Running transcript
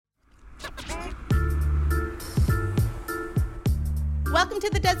Welcome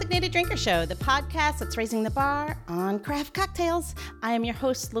to the Designated Drinker Show, the podcast that's raising the bar on craft cocktails. I am your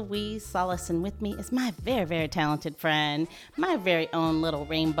host, Louise Solis, and with me is my very, very talented friend, my very own little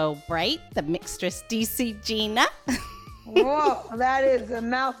rainbow bright, the mixtress DC Gina. Whoa, that is a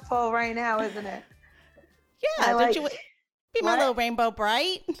mouthful right now, isn't it? Yeah, don't you be my little rainbow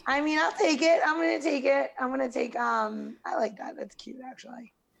bright? I mean, I'll take it. I'm gonna take it. I like that. That's cute,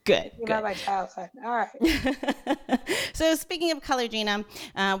 actually. Good. About my childhood. All right. So speaking of color, Gina,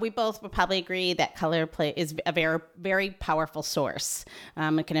 we both would probably agree that color is a very, very powerful source.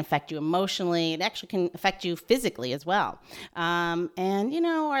 It can affect you emotionally. It actually can affect you physically as well. And, you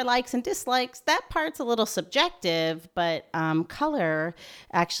know, our likes and dislikes, that part's a little subjective, but colors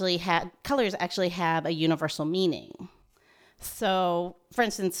actually have a universal meaning. So, for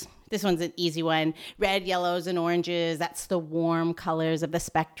instance, this one's an easy one. Red, yellows, and oranges, that's the warm colors of the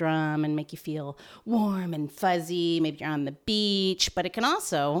spectrum and make you feel warm and fuzzy. Maybe you're on the beach, but it can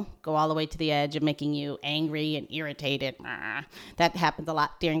also go all the way to the edge of making you angry and irritated. That happens a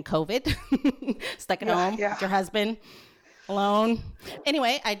lot during COVID. Stuck at home with your husband. Alone.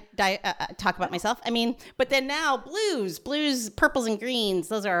 Anyway, I talk about myself. I mean, but then now blues, purples and greens,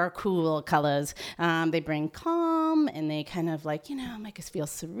 those are our cool colors. They bring calm and they kind of like, you know, make us feel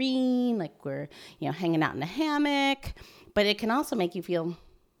serene, like we're, you know, hanging out in a hammock. But it can also make you feel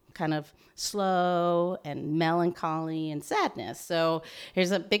kind of slow and melancholy and sadness. So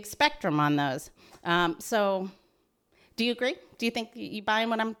there's a big spectrum on those. So do you agree? Do you think you buying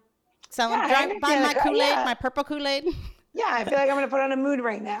what I'm selling? Buying my Kool-Aid, my purple Kool-Aid? Yeah, I feel like I'm going to put on a mood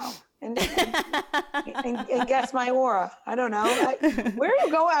right now and guess my aura. I don't know. Where are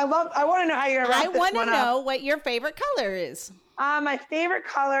you going? I want to know how you're going to wrap this one up. I want to know what your favorite color is. My favorite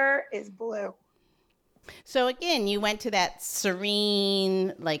color is blue. So again, you went to that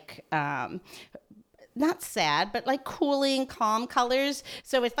serene, like, not sad, but like cooling, calm colors.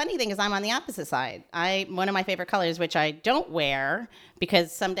 So the funny thing is I'm on the opposite side. One of my favorite colors, which I don't wear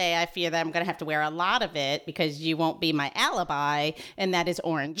because someday I fear that I'm going to have to wear a lot of it because you won't be my alibi, and that is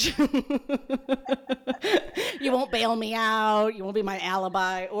orange. You won't bail me out. You won't be my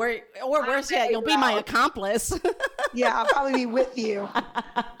alibi, or worse yet, you'll be my accomplice. Yeah, I'll probably be with you.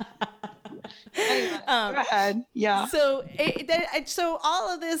 Go ahead. Yeah. So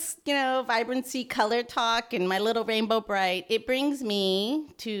all of this, you know, vibrancy, color talk, and my little rainbow bright, it brings me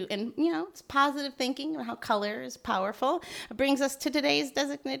to, and you know, it's positive thinking about how color is powerful. It brings us to today's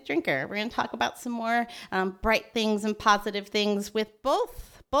designated drinker. We're going to talk about some more bright things and positive things with both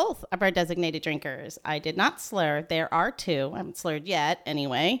of our designated drinkers. I did not slur. There are two. I haven't slurred yet.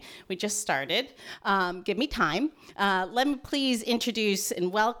 Anyway, we just started. Give me time. Let me please introduce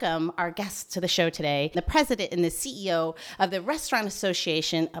and welcome our guests to the show today, the president and the CEO of the Restaurant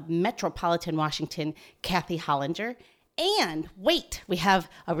Association of Metropolitan Washington, Kathy Hollinger. And wait, we have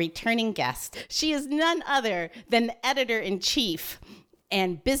a returning guest. She is none other than the editor-in-chief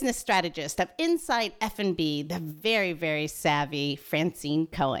and business strategist of InsideF&B, the very, very savvy Francine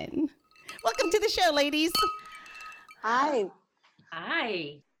Cohen. Welcome to the show, ladies. Hi.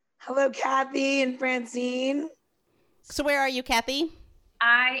 Hello, Kathy and Francine. So where are you, Kathy?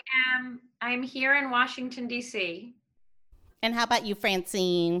 I'm here in Washington, D.C. And how about you,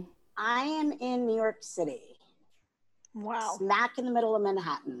 Francine? I am in New York City. Wow. Smack in the middle of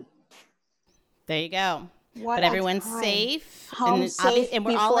Manhattan. There you go. But everyone's safe. Home safe and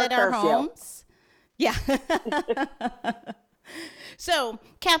we're all at our homes. Yeah. So,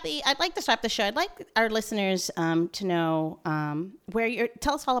 Kathy, I'd like to start the show. I'd like our listeners to know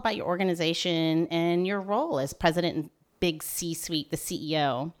tell us all about your organization and your role as president and big C-suite, the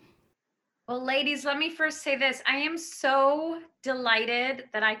CEO. Well, ladies, let me first say this. I am so delighted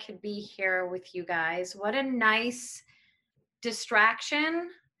that I could be here with you guys. What a nice distraction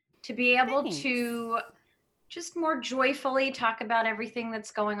to be able to just more joyfully talk about everything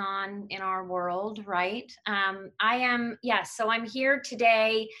that's going on in our world, right? So I'm here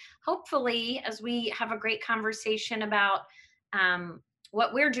today, hopefully, as we have a great conversation about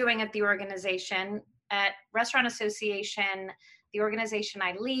what we're doing at the organization. At Restaurant Association, the organization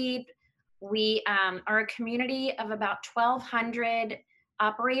I lead, we are a community of about 1,200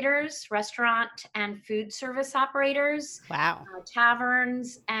 operators, restaurant and food service operators,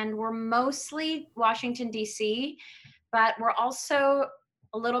 taverns, and we're mostly Washington, D.C., but we're also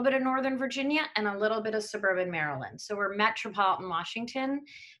a little bit of Northern Virginia and a little bit of suburban Maryland. So we're metropolitan Washington,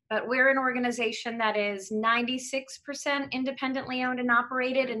 but we're an organization that is 96% independently owned and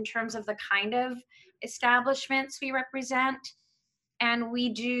operated in terms of the kind of establishments we represent. And we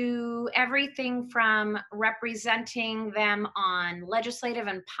do everything from representing them on legislative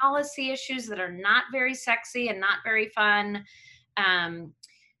and policy issues that are not very sexy and not very fun,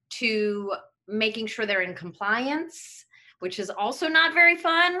 to making sure they're in compliance, which is also not very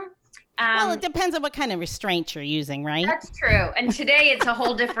fun. Well, it depends on what kind of restraint you're using, right? That's true. And today it's a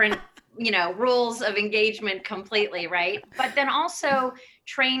whole different, rules of engagement completely, right? But then also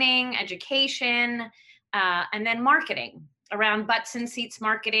training, education, and then marketing around butts and seats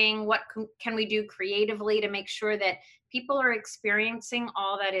marketing. What can we do creatively to make sure that people are experiencing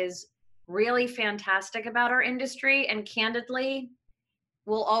all that is really fantastic about our industry, and candidly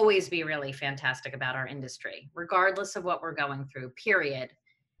will always be really fantastic about our industry, regardless of what we're going through, period.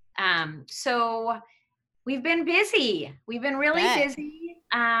 So we've been busy. We've been really busy.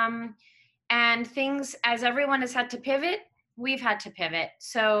 And things, as everyone has had to pivot, we've had to pivot.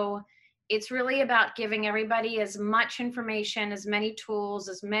 So it's really about giving everybody as much information, as many tools,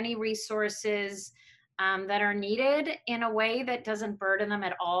 as many resources that are needed in a way that doesn't burden them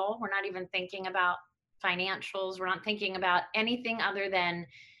at all. We're not even thinking about financials. We're not thinking about anything other than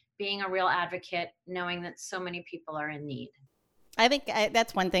being a real advocate, knowing that so many people are in need. I think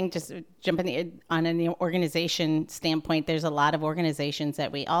that's one thing, just jumping on an organization standpoint, there's a lot of organizations that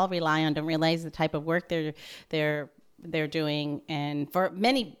we all rely on, don't realize the type of work they're doing, and for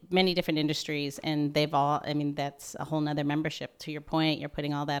many, many different industries. And they've all, that's a whole nother membership. To your point, you're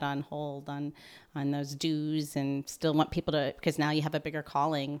putting all that on hold on those dues, and still want people to, because now you have a bigger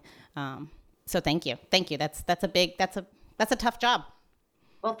calling. So thank you. That's a tough job.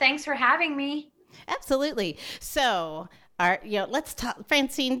 Well, thanks for having me. Absolutely. So, let's talk,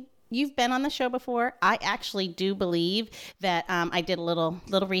 Francine. You've been on the show before. I actually do believe that I did a little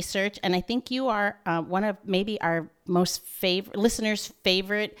research, and I think you are one of maybe our most listeners'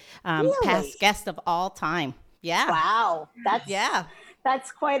 favorite really? Past guest of all time. Yeah. Wow.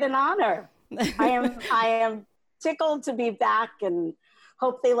 That's quite an honor. I am tickled to be back, and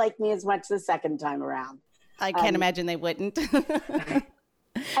hope they like me as much the second time around. I can't imagine they wouldn't.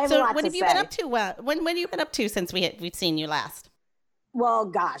 So what have you been up to? When have you been up to since we've seen you last? Well,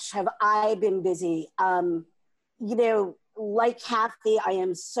 gosh, have I been busy. Like Kathy, I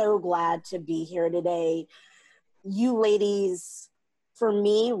am so glad to be here today. You ladies, for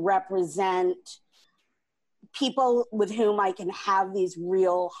me, represent people with whom I can have these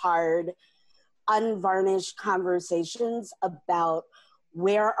real hard, unvarnished conversations about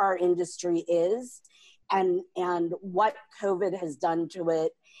where our industry is and what COVID has done to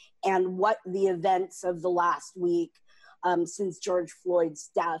it, and what the events of the last week since George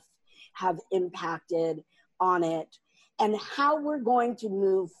Floyd's death have impacted on it, and how we're going to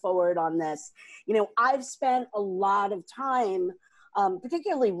move forward on this. I've spent a lot of time,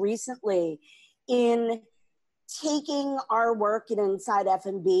 particularly recently, in taking our work in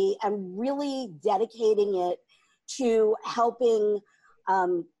InsideF&B and really dedicating it to helping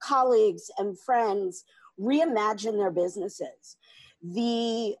colleagues and friends reimagine their businesses.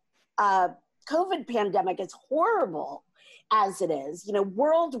 The COVID pandemic, is horrible as it is,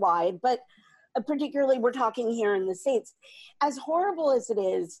 worldwide, but particularly we're talking here in the States. As horrible as it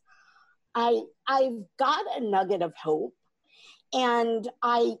is, I've got a nugget of hope, and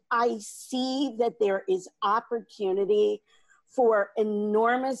I see that there is opportunity for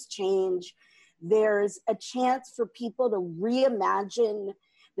enormous change. There's a chance for people to reimagine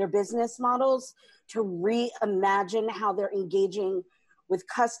their business models, to reimagine how they're engaging with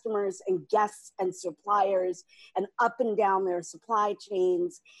customers and guests and suppliers and up and down their supply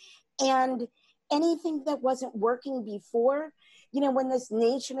chains. And anything that wasn't working before, when this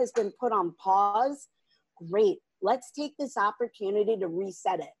nation has been put on pause, great, let's take this opportunity to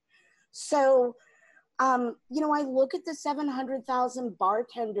reset it. So, I look at the 700,000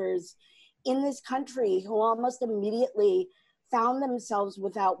 bartenders in this country who almost immediately found themselves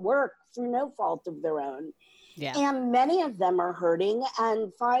without work through no fault of their own. Yeah. And many of them are hurting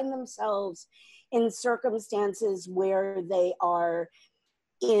and find themselves in circumstances where they are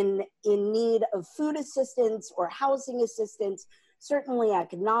in need of food assistance or housing assistance, certainly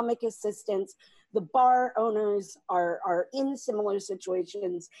economic assistance. The bar owners are in similar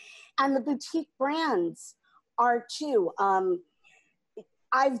situations, and the boutique brands are too.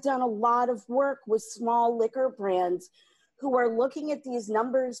 I've done a lot of work with small liquor brands who are looking at these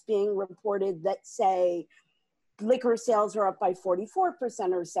numbers being reported that say liquor sales are up by 44% or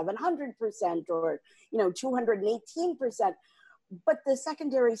 700% or 218%. But the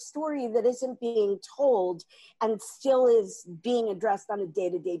secondary story that isn't being told and still is being addressed on a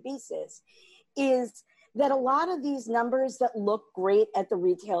day-to-day basis is that a lot of these numbers that look great at the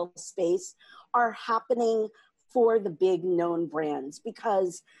retail space are happening for the big known brands,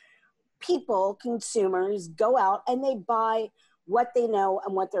 because people, consumers, go out and they buy what they know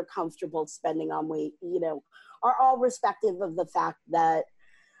and what they're comfortable spending on weight, are all respective of the fact that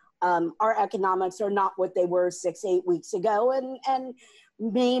our economics are not what they were 6-8 weeks ago. And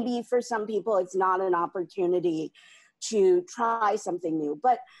maybe for some people, it's not an opportunity to try something new.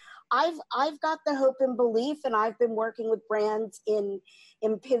 But I've got the hope and belief, and I've been working with brands in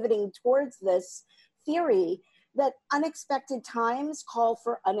pivoting towards this theory that unexpected times call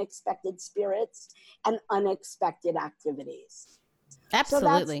for unexpected spirits and unexpected activities.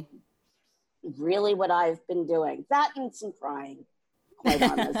 Absolutely. So that's really what I've been doing. That and some crying, quite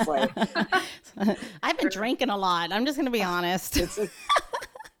honestly. I've been drinking a lot. I'm just going to be honest.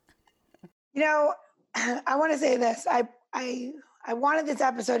 I want to say this. I wanted this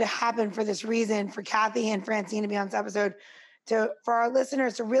episode to happen for this reason, for Kathy and Francine to be on this episode, for our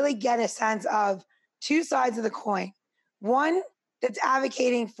listeners to really get a sense of two sides of the coin. One that's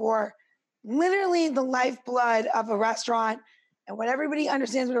advocating for literally the lifeblood of a restaurant and what everybody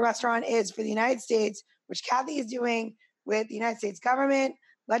understands what a restaurant is for the United States, which Kathy is doing with the United States government,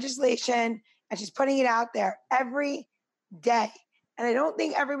 legislation, and she's putting it out there every day. And I don't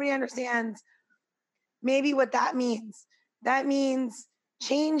think everybody understands maybe what that means. That means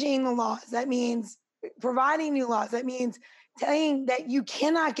changing the laws. That means providing new laws. That means telling that you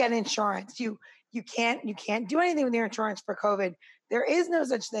cannot get insurance. You can't do anything with your insurance for COVID. There is no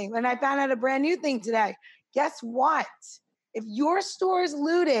such thing. And I found out a brand new thing today. Guess what? If your store is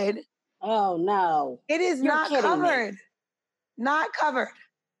looted, oh no, it is not covered. Not covered.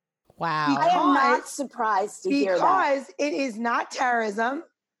 Wow. I am not surprised to hear that. Because it is not terrorism,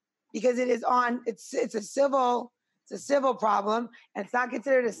 because it is it's a civil problem, and it's not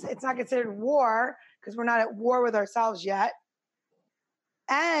considered war, because we're not at war with ourselves yet.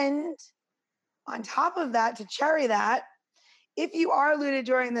 And on top of that, to cherry that, if you are looted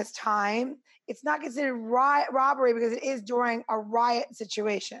during this time, it's not considered robbery because it is during a riot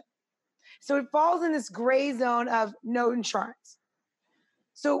situation. So it falls in this gray zone of no insurance.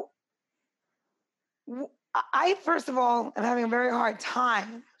 So I, first of all, am having a very hard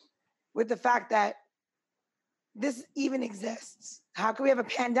time with the fact that this even exists. How could we have a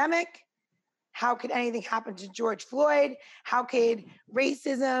pandemic? How could anything happen to George Floyd? How could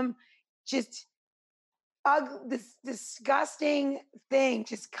racism, just this disgusting thing,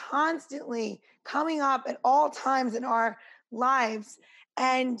 just constantly coming up at all times in our lives?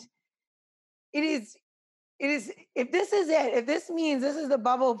 And it is, if this is it, if this means this is the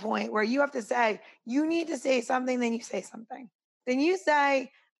bubble point where you have to say, you need to say something, then you say something. Then you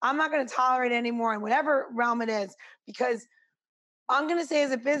say, I'm not going to tolerate it anymore in whatever realm it is, because I'm going to say,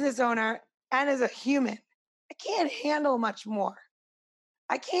 as a business owner and as a human, I can't handle much more.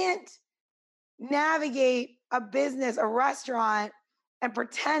 I can't navigate a business, a restaurant, and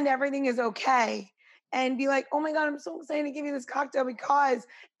pretend everything is okay and be like, oh my God, I'm so excited to give you this cocktail because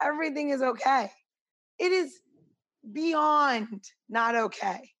everything is okay. It is beyond not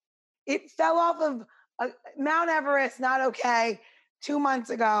okay. It fell off of Mount Everest, not okay, 2 months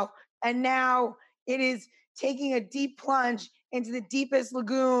ago. And now it is taking a deep plunge into the deepest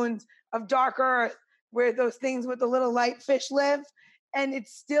lagoons of dark earth, where those things with the little light fish live. And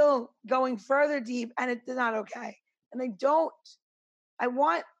it's still going further deep, and it's not okay. And I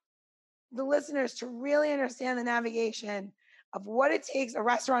want the listeners to really understand the navigation of what it takes, a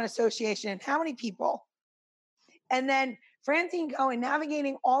restaurant association, how many people. And then Francine Cohen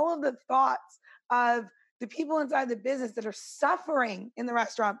navigating all of the thoughts of the people inside the business that are suffering in the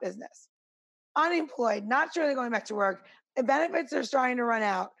restaurant business. Unemployed, not sure they're going back to work. The benefits are starting to run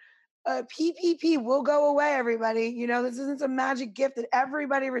out. PPP will go away, everybody. This isn't some magic gift that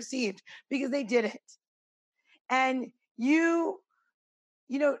everybody received, because they didn't. And I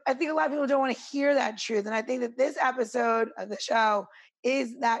think a lot of people don't want to hear that truth. And I think that this episode of the show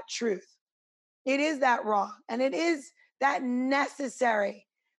is that truth. It is that raw, and it is that necessary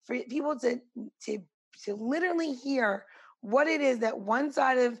for people to literally hear what it is that one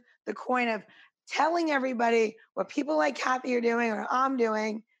side of the coin of telling everybody what people like Kathy are doing or I'm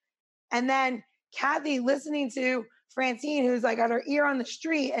doing, and then Kathy listening to Francine, who's like got her ear on the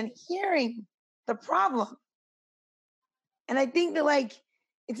street and hearing the problem. And I think that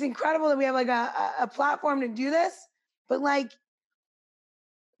it's incredible that we have a platform to do this, but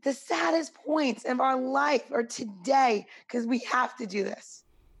the saddest points of our life are today, because we have to do this.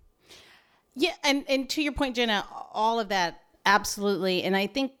 Yeah. And to your point, Jenna, all of that, absolutely. And I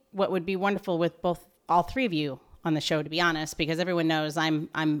think what would be wonderful with all three of you on the show, to be honest, because everyone knows I'm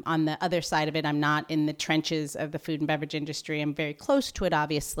on the other side of it. I'm not in the trenches of the food and beverage industry. I'm very close to it,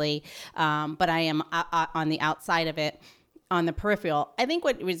 obviously. But I am on the outside of it. on the peripheral. I think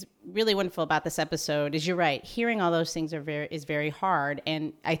what was really wonderful about this episode is you're right. Hearing all those things is very hard.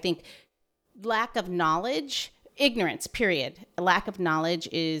 And I think lack of knowledge, ignorance, period. A lack of knowledge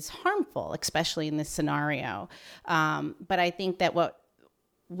is harmful, especially in this scenario. But I think that what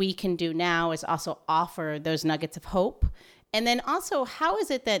we can do now is also offer those nuggets of hope. And then also, how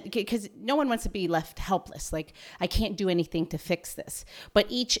is it that, because no one wants to be left helpless, like, I can't do anything to fix this, but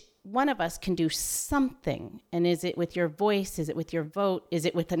each one of us can do something. And is it with your voice? Is it with your vote? Is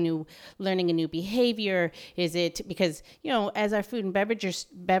it with learning a new behavior? Is it because, as our food and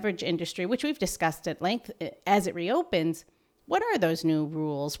beverage industry, which we've discussed at length, as it reopens, what are those new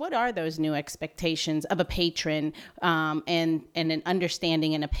rules? What are those new expectations of a patron, and an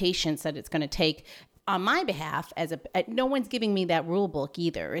understanding and a patience that it's going to take on my behalf? No one's giving me that rule book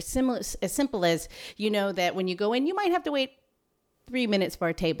either. As simple as, that when you go in, you might have to wait 3 minutes for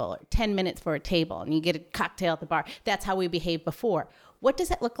a table or 10 minutes for a table, and you get a cocktail at the bar. That's how we behaved before. What does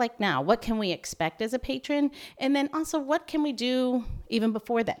that look like now? What can we expect as a patron? And then also, what can we do even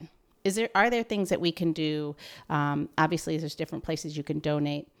before then? Are there things that we can do? Obviously, there's different places you can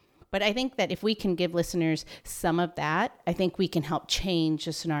donate. But I think that if we can give listeners some of that, I think we can help change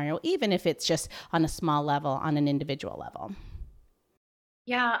the scenario, even if it's just on a small level, on an individual level.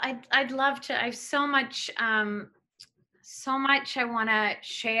 Yeah, I'd love to. I have so much I want to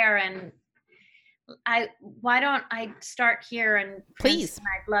share, and why don't I start here? And please,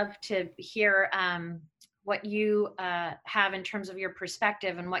 I'd love to hear what you have in terms of your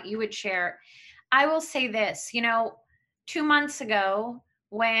perspective and what you would share. I will say this, 2 months ago,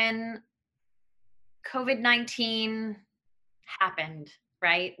 when COVID-19 happened,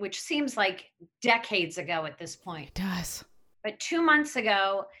 right? Which seems like decades ago at this point. It does. But 2 months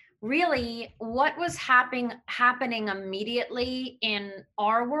ago, really, what was happening immediately in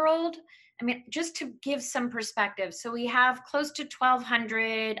our world? I mean, just to give some perspective. So we have close to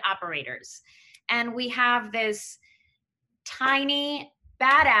 1,200 operators, and we have this tiny,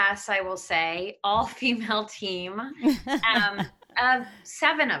 badass, I will say, all-female team of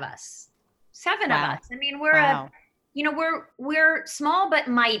 7 of us. 7 of us. I mean, we're small but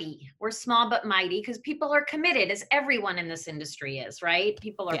mighty. We're small but mighty because people are committed, as everyone in this industry is, right?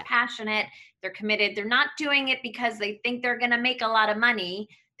 People are passionate. They're committed. They're not doing it because they think they're going to make a lot of money.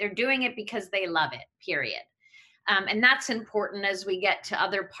 They're doing it because they love it, period. And that's important as we get to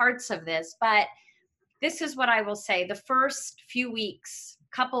other parts of this. But this is what I will say. The first few weeks,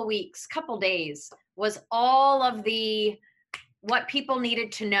 couple days, was all of what people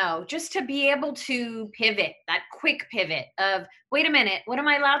needed to know just to be able to pivot, that quick pivot of, wait a minute, what am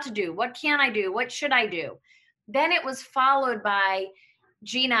I allowed to do? What can I do? What should I do? Then it was followed by,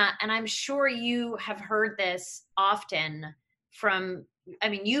 Gina, and I'm sure you have heard this often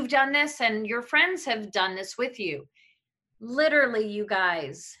you've done this and your friends have done this with you. Literally, you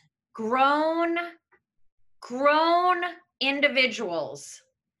guys, grown individuals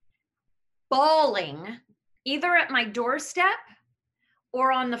bawling either at my doorstep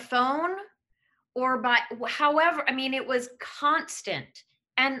or on the phone or however, it was constant,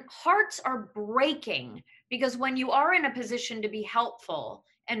 and hearts are breaking because when you are in a position to be helpful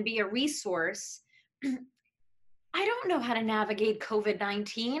and be a resource, I don't know how to navigate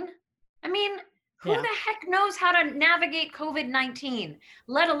COVID-19. Who the heck knows how to navigate COVID-19,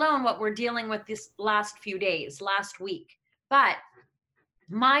 let alone what we're dealing with this last week. But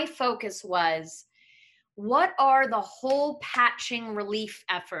my focus was, what are the whole patching relief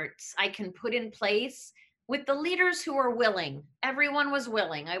efforts I can put in place with the leaders who are willing? Everyone was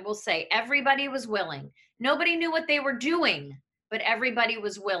willing. I will say everybody was willing. Nobody knew what they were doing, but everybody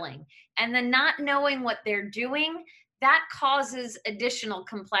was willing. And the not knowing what they're doing, that causes additional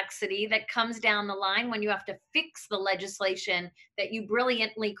complexity that comes down the line when you have to fix the legislation that you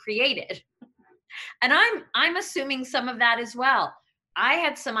brilliantly created. And I'm assuming some of that as well. I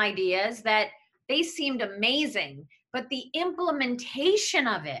had some ideas that they seemed amazing, but the implementation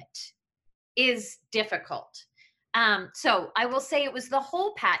of it is difficult. So I will say it was the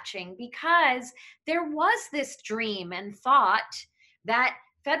whole patching, because there was this dream and thought that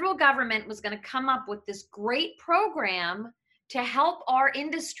federal government was going to come up with this great program to help our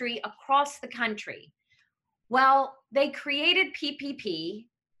industry across the country. Well, they created PPP,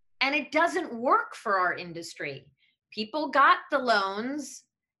 and it doesn't work for our industry. People got the loans,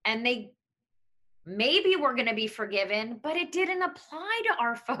 and they maybe were going to be forgiven, but it didn't apply to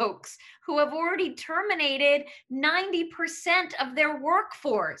our folks who have already terminated 90% of their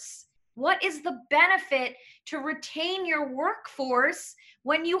workforce. What is the benefit to retain your workforce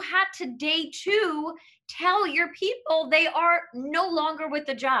when you had to day 2 tell your people they are no longer with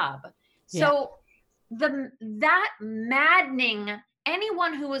the job? So that maddening,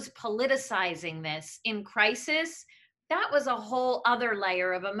 anyone who was politicizing this in crisis, that was a whole other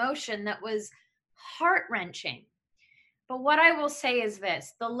layer of emotion that was heart-wrenching. But what I will say is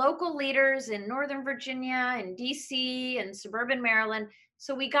this: the local leaders in Northern Virginia and DC and suburban Maryland,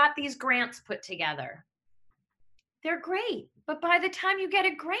 so we got these grants put together. They're great, but by the time you get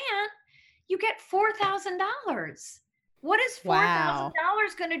a grant, you get $4,000. What is $4,000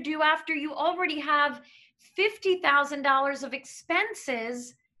 going to do after you already have $50,000 of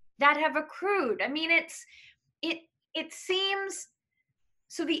expenses that have accrued? I mean, it seems,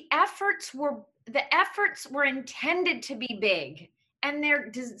 so the efforts were intended to be big, and their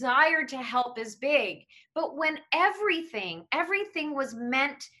desire to help is big. But when everything was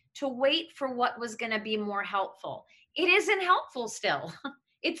meant to wait for what was going to be more helpful, it isn't helpful still.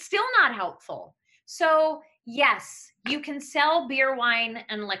 It's still not helpful. So yes, you can sell beer, wine,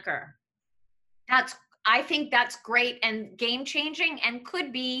 and liquor. I think that's great and game changing and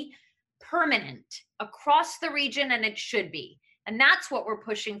could be permanent across the region, and it should be. And that's what we're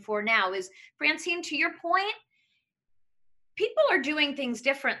pushing for now is, Francine, to your point, people are doing things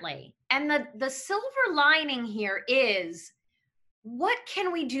differently. And the silver lining here is, what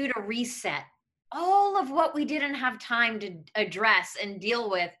can we do to reset all of what we didn't have time to address and deal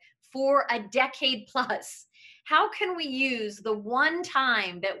with for a decade plus? How can we use the one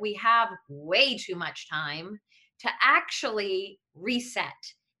time that we have way too much time to actually reset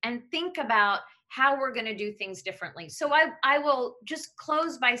and think about how we're going to do things differently? So I will just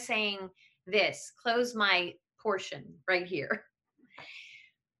close by saying this, close my portion right here.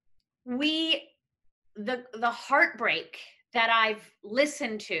 The heartbreak that I've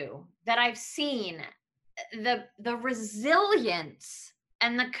listened to, that I've seen, the resilience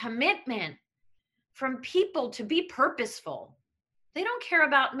and the commitment from people to be purposeful. They don't care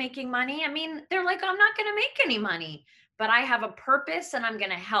about making money. I mean, they're like, I'm not going to make any money, but I have a purpose and I'm going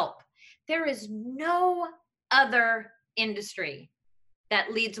to help. There is no other industry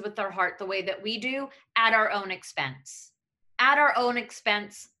that leads with their heart the way that we do, at our own expense. At our own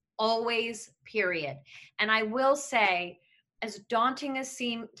expense, always, period. And I will say, as daunting as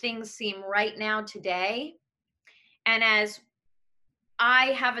things seem right now today, and as I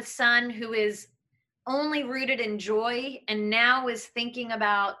have a son who is only rooted in joy and now is thinking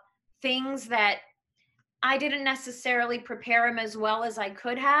about things that I didn't necessarily prepare him as well as I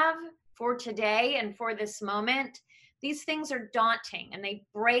could have for today and for this moment, these things are daunting and they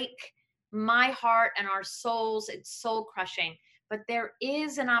break my heart and our souls. It's soul crushing, but there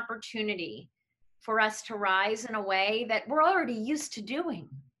is an opportunity for us to rise in a way that we're already used to doing.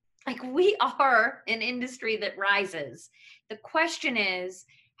 Like, we are an industry that rises. The question is,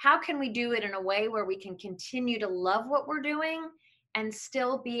 how can we do it in a way where we can continue to love what we're doing and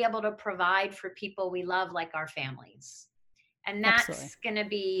still be able to provide for people we love, like our families? And that's going to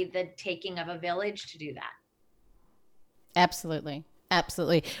be the taking of a village to do that. Absolutely.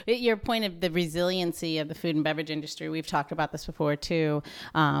 Absolutely. Your point of the resiliency of the food and beverage industry, we've talked about this before too,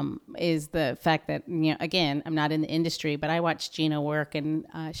 is the fact that, you know, again, I'm not in the industry, but I watch Gina work, and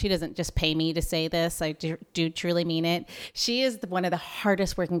she doesn't just pay me to say this. I do truly mean it. She is one of the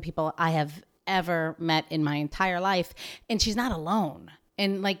hardest working people I have ever met in my entire life, and she's not alone.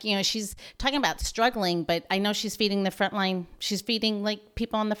 And like, you know, she's talking about struggling, but I know she's feeding the front line. She's feeding like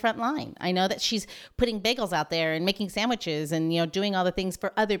people on the front line. I know that she's putting bagels out there and making sandwiches and, you know, doing all the things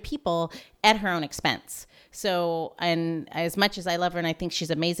for other people at her own expense. So, and as much as I love her and I think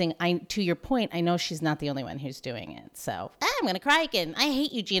she's amazing, to your point, I know she's not the only one who's doing it. So I'm going to cry again. I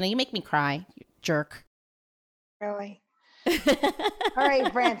hate you, Gina. You make me cry, you jerk. Really? All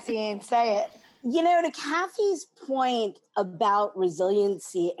right, Francine, say it. You know, to Kathy's point about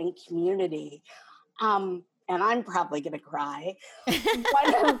resiliency and community, and I'm probably going to cry,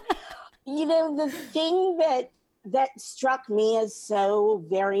 but, you know, the thing that struck me as so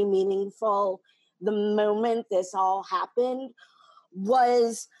very meaningful the moment this all happened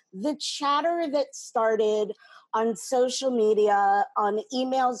was the chatter that started on social media, on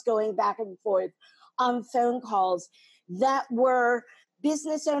emails going back and forth, on phone calls that were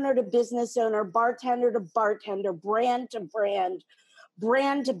business owner to business owner, bartender to bartender, brand to brand,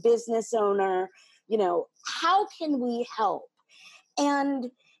 brand to business owner. You know, how can we help?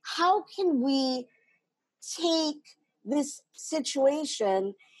 And how can we take this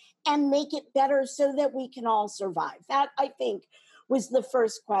situation and make it better so that we can all survive? That, I think, was the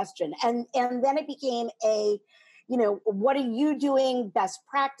first question. And then it became a, you know, what are you doing? Best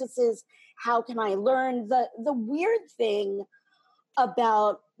practices. How can I learn? The weird thing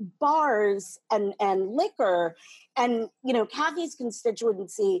about bars and liquor, and, you know, Kathy's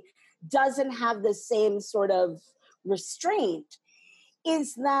constituency doesn't have the same sort of restraint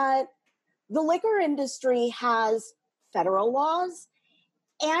is that the liquor industry has federal laws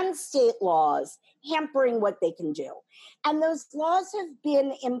and state laws hampering what they can do. And those laws have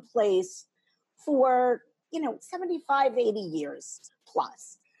been in place for, 75, 80 years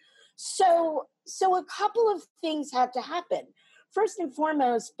plus. So a couple of things had to happen. First and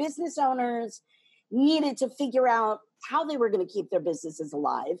foremost, business owners needed to figure out how they were going to keep their businesses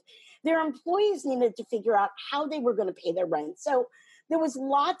alive. Their employees needed to figure out how they were going to pay their rent. So there was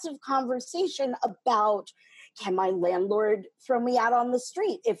lots of conversation about, can my landlord throw me out on the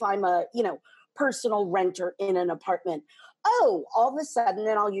street if I'm a, personal renter in an apartment? Oh, all of a sudden,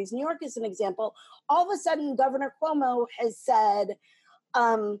 and I'll use New York as an example, all of a sudden Governor Cuomo has said,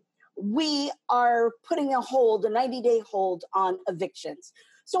 we are putting a 90-day hold on evictions.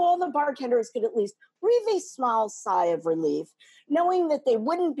 So all the bartenders could at least breathe a small sigh of relief, knowing that they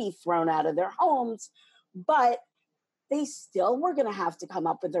wouldn't be thrown out of their homes, but they still were going to have to come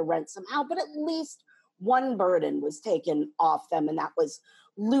up with their rent somehow. But at least one burden was taken off them, and that was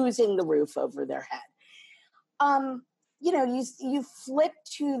losing the roof over their head. You flip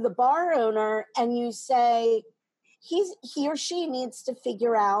to the bar owner and you say, he or she needs to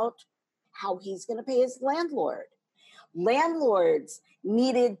figure out how he's going to pay his landlord. Landlords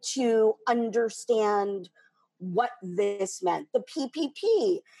needed to understand what this meant. The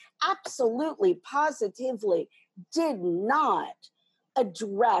PPP absolutely, positively did not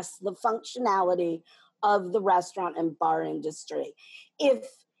address the functionality of the restaurant and bar industry.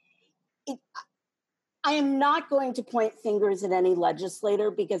 I am not going to point fingers at any legislator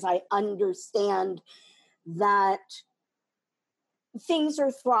because I understand that things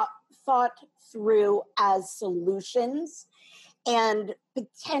are thought through as solutions, and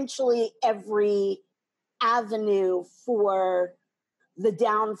potentially every avenue for the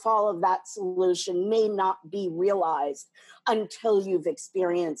downfall of that solution may not be realized until you've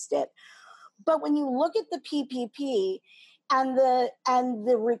experienced it. But when you look at the PPP and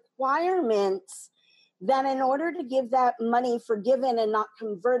the requirements that in order to give that money forgiven and not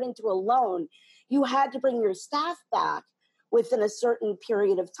convert into a loan, you had to bring your staff back within a certain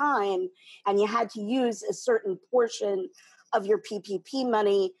period of time, and you had to use a certain portion of your PPP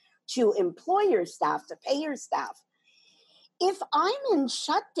money to employ your staff, to pay your staff. If I'm in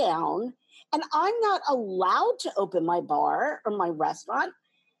shutdown and I'm not allowed to open my bar or my restaurant,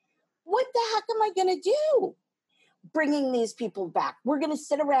 what the heck am I going to do bringing these people back? We're going to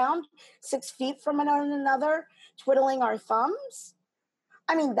sit around 6 feet from one another, twiddling our thumbs?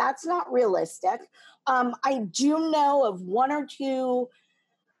 I mean, that's not realistic. I do know of one or two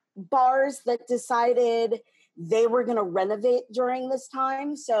bars that decided they were going to renovate during this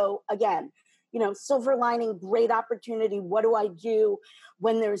time. So again, silver lining, great opportunity. What do I do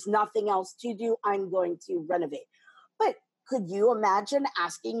when there's nothing else to do? I'm going to renovate. But could you imagine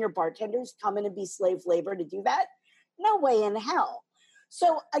asking your bartenders come in and be slave labor to do that? No way in hell.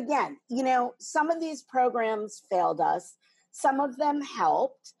 So again, some of these programs failed us. Some of them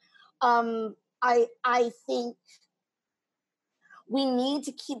helped. I think we need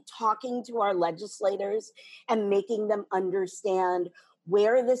to keep talking to our legislators and making them understand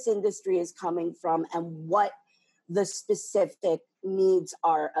where this industry is coming from and what the specific needs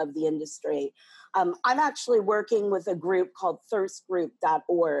are of the industry. I'm actually working with a group called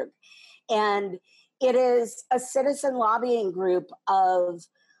thirstgroup.org, and it is a citizen lobbying group of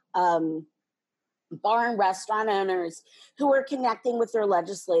bar and restaurant owners who are connecting with their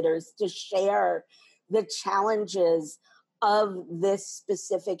legislators to share the challenges of this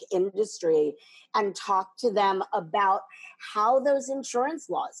specific industry and talk to them about how those insurance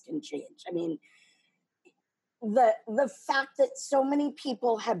laws can change. I mean, the fact that so many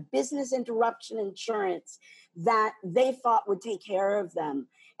people have business interruption insurance that they thought would take care of them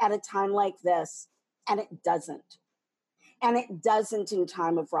at a time like this, and it doesn't. And it doesn't in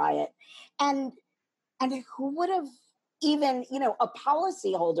time of riot. And who would have even, a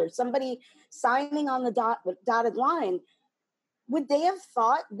policyholder, somebody signing on the dotted line, would they have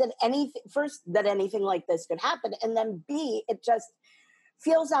thought that anything like this could happen? And then B, it just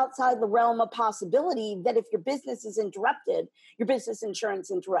feels outside the realm of possibility that if your business is interrupted, your business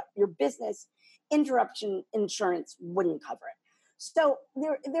interruption insurance wouldn't cover it. So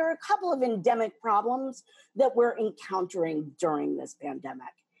there are a couple of endemic problems that we're encountering during this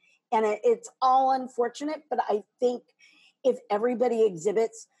pandemic. And it's all unfortunate, but I think if everybody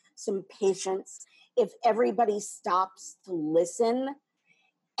exhibits some patience, if everybody stops to listen,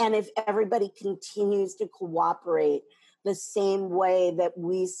 and if everybody continues to cooperate the same way that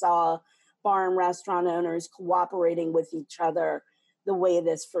we saw bar and restaurant owners cooperating with each other the way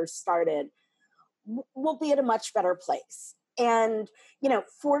this first started, we'll be at a much better place. And,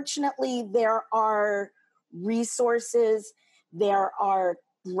 fortunately, there are resources, there are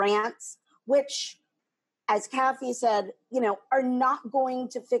grants, which, as Kathy said, are not going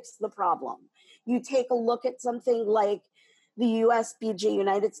to fix the problem. You take a look at something like the USBG,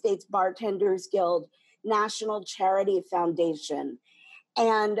 United States Bartenders Guild, National Charity Foundation,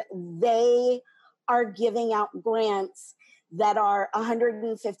 and they are giving out grants that are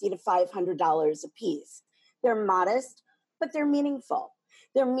 $150 to $500 a piece. They're modest, but they're meaningful.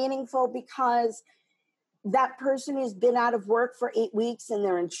 They're meaningful because that person who's been out of work for 8 weeks and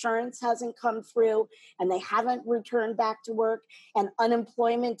their insurance hasn't come through and they haven't returned back to work, and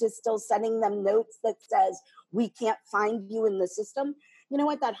unemployment is still sending them notes that says, we can't find you in the system. You know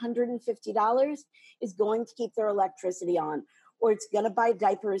what? That $150 is going to keep their electricity on, or it's going to buy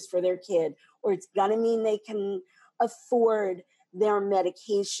diapers for their kid, or it's going to mean they can afford their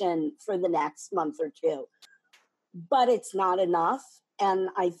medication for the next month or two. But it's not enough. And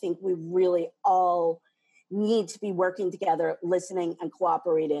I think we really all need to be working together, listening and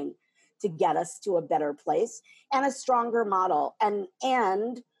cooperating to get us to a better place and a stronger model.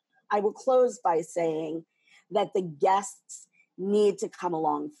 And I will close by saying that the guests need to come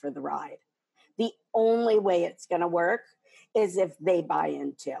along for the ride. The only way it's going to work is if they buy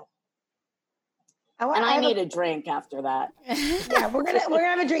in too. I need a drink after that. Yeah, we're gonna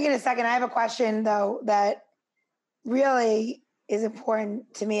have a drink in a second. I have a question though that really is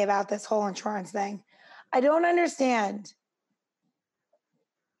important to me about this whole insurance thing. I don't understand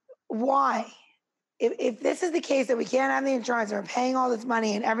why, if this is the case that we can't have the insurance and we're paying all this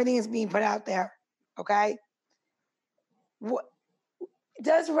money and everything is being put out there, okay? What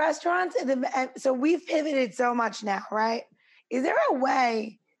does restaurants, so we've pivoted so much now, right? Is there a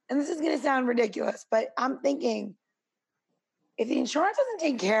way, and this is going to sound ridiculous, but I'm thinking, if the insurance doesn't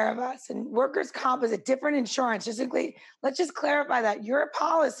take care of us, and workers' comp is a different insurance, let's just clarify that. Your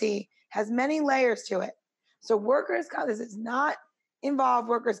policy has many layers to it. So workers' comp, this does not involve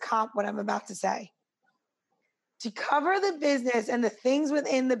workers' comp, what I'm about to say. To cover the business and the things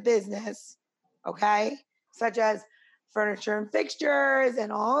within the business, okay, such as furniture and fixtures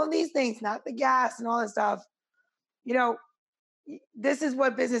and all of these things, not the gas and all this stuff, this is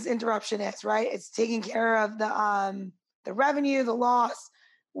what business interruption is, right? It's taking care of the revenue, the loss,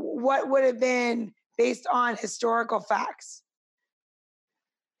 what would have been based on historical facts.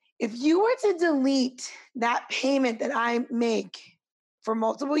 If you were to delete that payment that I make for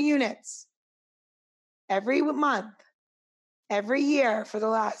multiple units every month, every year for the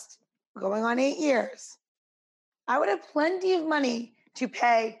last going on 8 years, I would have plenty of money to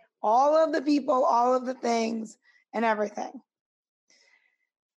pay all of the people, all of the things, and everything.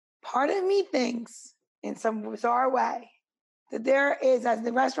 Part of me thinks, in some bizarre way, that there is, as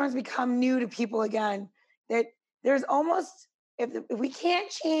the restaurants become new to people again, that there's almost, if we can't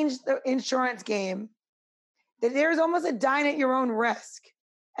change the insurance game, that there's almost a dine at your own risk.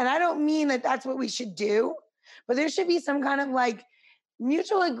 And I don't mean that that's what we should do, but there should be some kind of like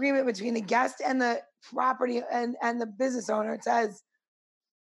mutual agreement between the guest and the property and the business owner. It says,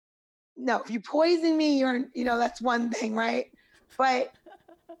 no, if you poison me, that's one thing, right?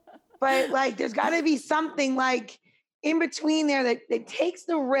 But like, there's got to be something like in between there that takes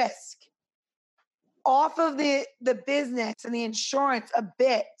the risk off of the business and the insurance a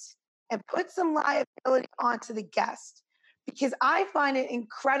bit and puts some liability onto the guest. Because I find it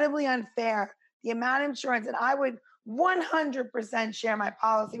incredibly unfair, the amount of insurance, and I would 100% share my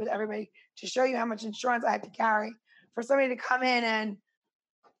policy with everybody to show you how much insurance I have to carry for somebody to come in and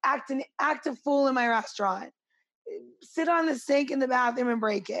act a fool in my restaurant, sit on the sink in the bathroom and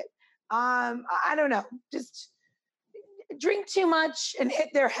break it. I don't know, just drink too much and hit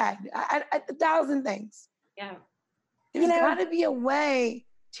their head. 1,000 things. Yeah. There's got to be a way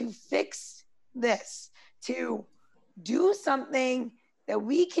to fix this, to do something that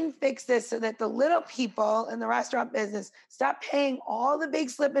we can fix this so that the little people in the restaurant business stop paying all the big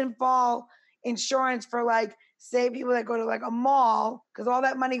slip and fall insurance for, like, say people that go to like a mall, because all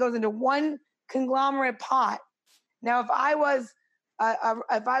that money goes into one conglomerate pot. Now, if I was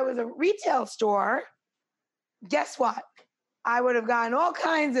a retail store, guess what? I would have gotten all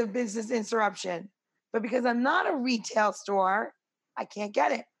kinds of business interruption. But because I'm not a retail store, I can't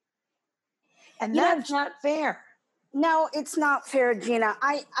get it. And that's not fair. No, it's not fair, Gina.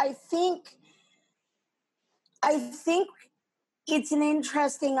 I think it's an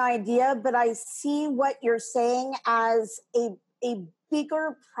interesting idea, but I see what you're saying as a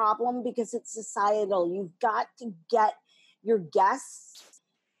bigger problem because it's societal. You've got to get your guests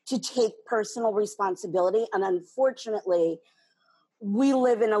to take personal responsibility. And unfortunately, we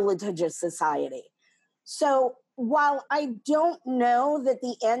live in a litigious society. So while I don't know that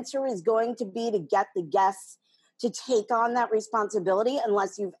the answer is going to be to get the guests to take on that responsibility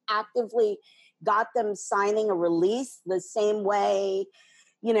unless you've actively got them signing a release the same way,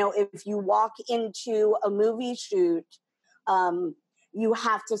 you know, if you walk into a movie shoot, you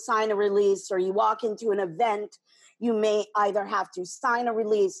have to sign a release, or you walk into an event, you may either have to sign a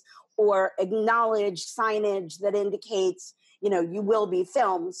release or acknowledge signage that indicates, you know, you will be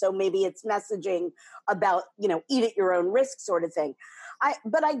filmed. So maybe it's messaging about, you know, eat at your own risk sort of thing.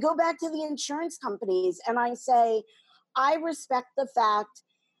 But I go back to the insurance companies and I say, I respect the fact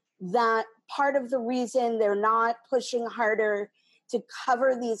that part of the reason they're not pushing harder to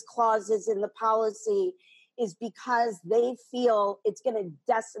cover these clauses in the policy is because they feel it's going to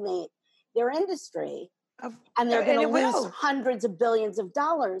decimate their industry and they're going to lose hundreds of billions of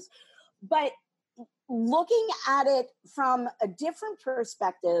dollars. But looking at it from a different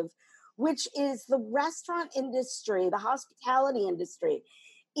perspective, which is the restaurant industry, the hospitality industry,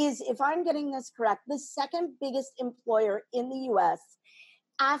 is, if I'm getting this correct, the second biggest employer in the US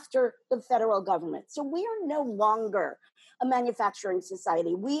after the federal government. So we are no longer a manufacturing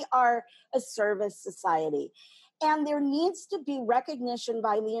society. We are a service society. And there needs to be recognition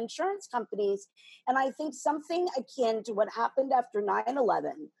by the insurance companies. And I think something akin to what happened after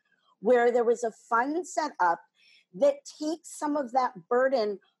 9/11, where there was a fund set up that takes some of that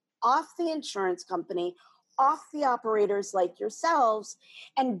burden off the insurance company, off the operators like yourselves,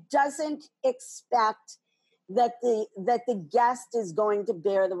 and doesn't expect that the guest is going to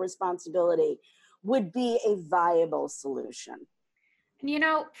bear the responsibility, would be a viable solution. You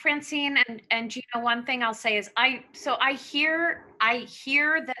know, Francine and Gina, one thing I'll say is I hear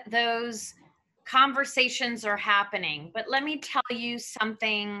that those conversations are happening, but let me tell you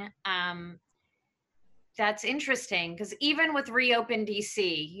something that's interesting, because even with Reopen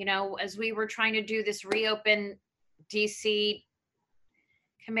DC, you know, as we were trying to do this Reopen DC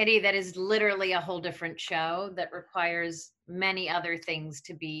committee that is literally a whole different show that requires many other things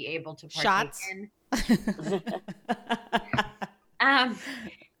to be able to partake in.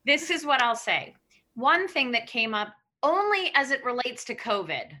 This is what I'll say. One thing that came up only as it relates to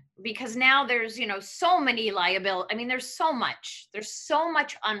COVID, because now there's, you know, so many liability. I mean, there's so much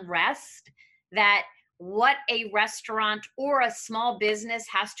unrest that what a restaurant or a small business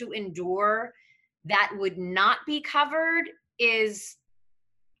has to endure that would not be covered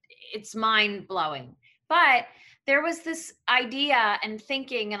it's mind blowing. But there was this idea and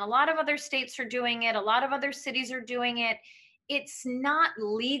thinking, and a lot of other states are doing it. A lot of other cities are doing it. It's not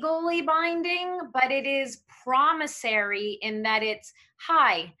legally binding, but it is promissory in that it's,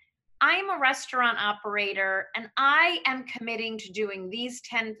 hi, I'm a restaurant operator and I am committing to doing these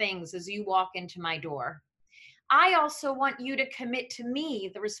 10 things as you walk into my door. I also want you to commit to me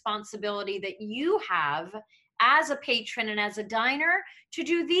the responsibility that you have as a patron and as a diner to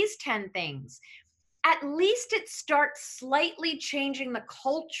do these 10 things. At least it starts slightly changing the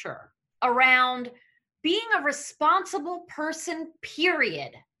culture around being a responsible person,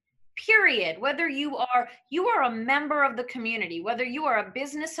 period. Whether you are a member of the community, whether you are a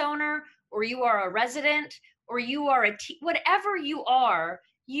business owner or you are a resident or you are whatever you are,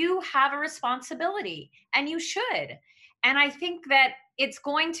 you have a responsibility and you should. And I think that it's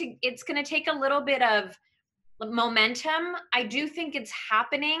going to take a little bit of momentum. I do think it's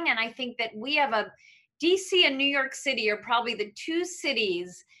happening. And I think that we have DC and New York City are probably the two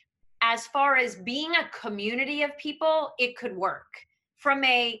cities, as far as being a community of people, it could work from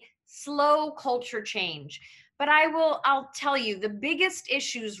a slow culture change. But I'll tell you, the biggest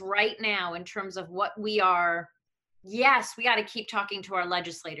issues right now in terms of what we are, yes, we got to keep talking to our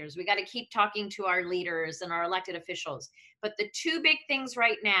legislators. We got to keep talking to our leaders and our elected officials. But the two big things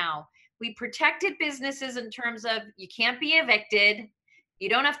right now, we protected businesses in terms of you can't be evicted. You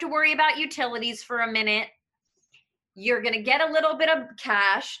don't have to worry about utilities for a minute. You're going to get a little bit of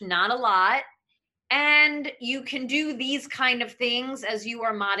cash, not a lot. And you can do these kind of things as you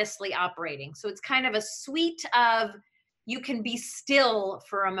are modestly operating. So it's kind of a suite of, you can be still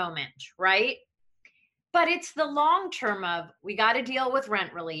for a moment, right? But it's the long term of, we got to deal with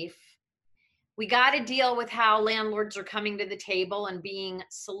rent relief. We got to deal with how landlords are coming to the table and being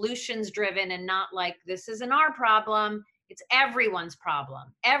solutions driven and not like, this isn't our problem. It's everyone's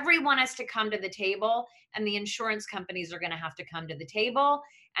problem. Everyone has to come to the table, and the insurance companies are going to have to come to the table,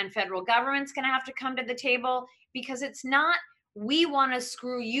 and federal government's going to have to come to the table, because it's not, we want to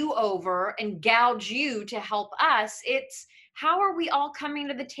screw you over and gouge you to help us. It's, how are we all coming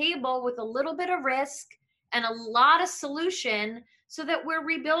to the table with a little bit of risk and a lot of solution so that we're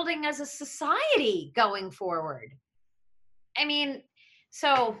rebuilding as a society going forward? I mean,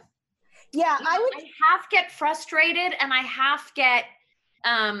 So yeah, I half get frustrated and I half get,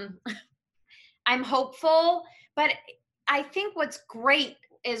 I'm hopeful, but I think what's great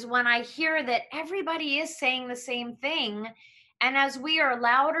is when I hear that everybody is saying the same thing. And as we are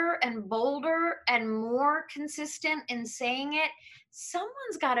louder and bolder and more consistent in saying it,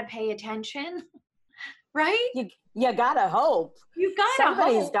 someone's got to pay attention, right? You gotta hope. You gotta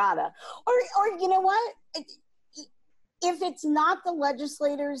Somebody's hope. gotta. Or you know what? If it's not the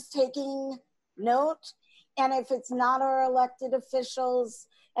legislators taking note, and if it's not our elected officials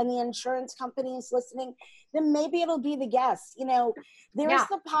and the insurance companies listening, then maybe it'll be the guests. You know, there's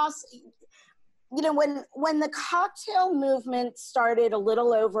the you know, when the cocktail movement started a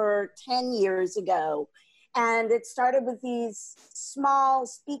little over 10 years ago, and it started with these small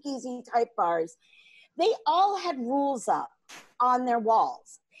speakeasy type bars, they all had rules up on their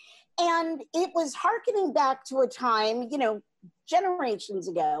walls. And it was hearkening back to a time, you know, generations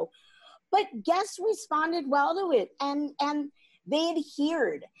ago, but guests responded well to it, and they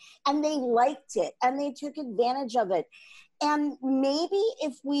adhered, and they liked it, and they took advantage of it. And maybe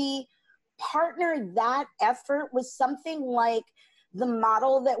if we partner that effort with something like the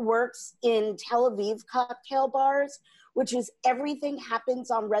model that works in Tel Aviv cocktail bars, which is everything happens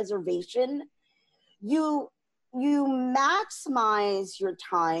on reservation, you maximize your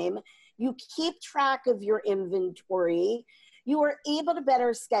time, you keep track of your inventory, you are able to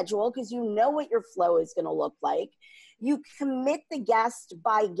better schedule because you know what your flow is going to look like. You commit the guest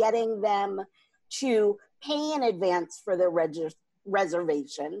by getting them to pay in advance for their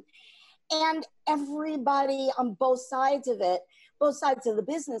reservation. And everybody on both sides of it, both sides of the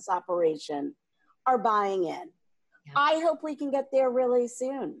business operation, are buying in. Yeah. I hope we can get there really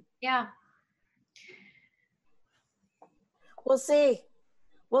soon. Yeah. We'll see.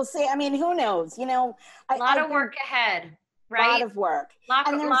 We'll see. I mean, who knows? You know, a lot of work ahead, right? A lot of work. A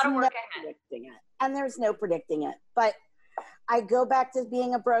lot of work ahead. And there's no predicting it. But I go back to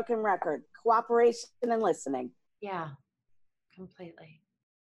being a broken record. Cooperation and listening. Yeah, completely.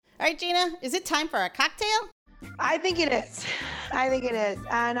 All right, Gina, is it time for a cocktail? I think it is.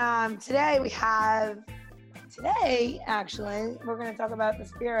 And today, actually, we're going to talk about the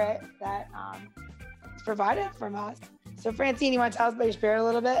spirit that is provided from us. So, Francine, you want to tell us about your spirit a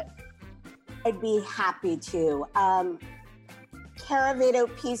little bit? I'd be happy to. Caravedo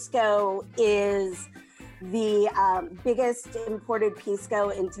Pisco is the biggest imported Pisco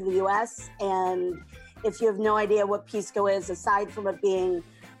into the U.S. And if you have no idea what Pisco is, aside from it being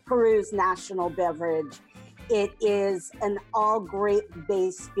Peru's national beverage, it is an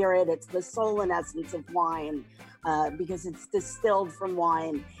all-grape-based spirit. It's the soul and essence of wine because it's distilled from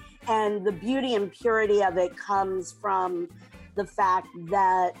wine. And the beauty and purity of it comes from the fact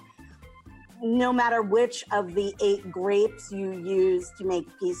that no matter which of the 8 grapes you use to make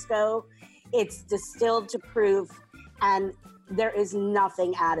Pisco, it's distilled to proof and there is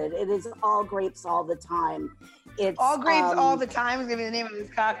nothing added. It is all grapes all the time. It's all grapes all the time is going to be the name of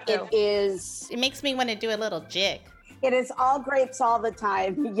this cocktail. It is. It makes me want to do a little jig. It is all grapes all the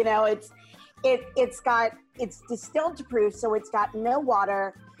time. You know, it's distilled to proof, so it's got no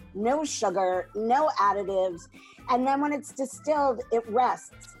water, no sugar, no additives. And then when it's distilled, it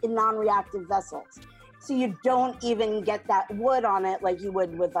rests in non-reactive vessels. So you don't even get that wood on it like you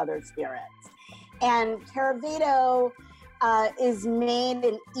would with other spirits. And Caravedo is made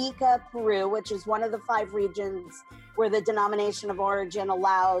in Ica, Peru, which is one of the 5 regions where the denomination of origin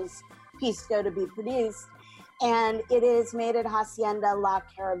allows Pisco to be produced. And it is made at Hacienda La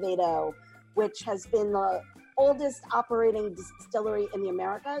Caravedo, which has been the oldest operating distillery in the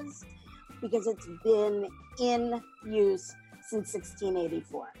Americas because it's been in use since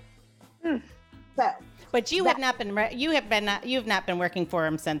 1684. So, but you have not been working for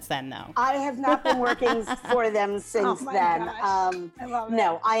them since then, though. I have not been working for them since then. I love it.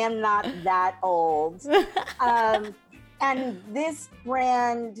 No, I am not that old. And this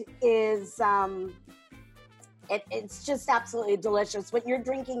brand is it's just absolutely delicious. What you're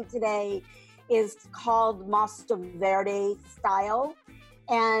drinking today is called Mosto Verde style,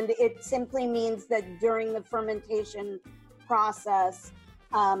 and it simply means that during the fermentation process,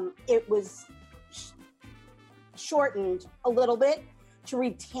 it was shortened a little bit to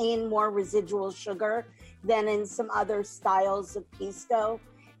retain more residual sugar than in some other styles of Pisco.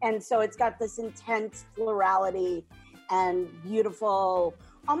 And so it's got this intense florality and beautiful,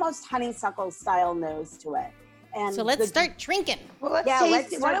 almost honeysuckle style nose to it. And so let's start drinking. Well, let's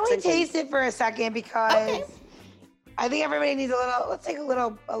taste it. Why don't we taste it for a second? Because I think everybody needs let's take a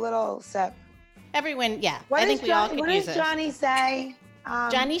little sip. Everyone, yeah. What I think we all could use it. What does Johnny say?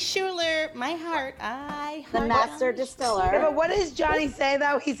 Johnny Schuler, my heart, The master distiller. Yeah, but what does Johnny say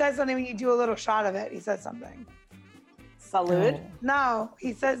though? He says something when you do a little shot of it. He says something. Salute. No,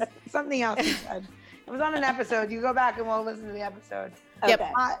 he says something else. He said. It was on an episode. You go back and we'll listen to the episode.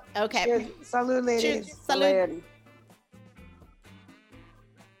 Yep. Okay. Cheers. Salud, ladies. Cheers. Salud.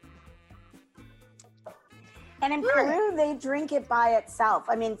 And in Peru, they drink it by itself.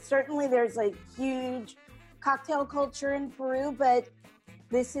 I mean, certainly there's a huge cocktail culture in Peru, but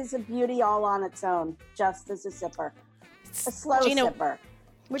this is a beauty all on its own, just as a sipper. A slow sipper.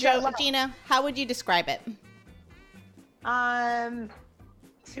 Gina, how would you describe it?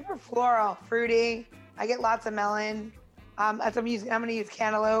 Super floral, fruity. I get lots of melon. I'm going to use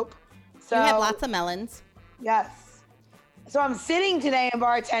cantaloupe. So, you have lots of melons. Yes. So I'm sitting today in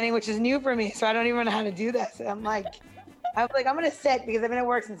bartending, which is new for me. So I don't even know how to do this. I'm like, I'm going to sit because I've been at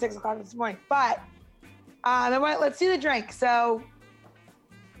work since 6 o'clock this morning. But let's do the drink. So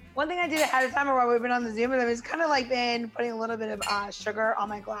one thing I did ahead of time while we've been on the Zoom is kind of like been putting a little bit of sugar on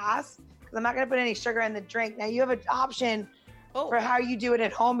my glass because I'm not going to put any sugar in the drink. Now you have an option for how you do it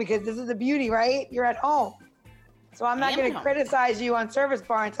at home because this is the beauty, right? You're at home. So I'm not going to criticize you on Service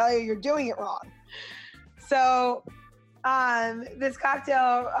Bar and tell you you're doing it wrong. So this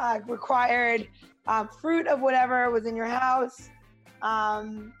cocktail required fruit of whatever was in your house,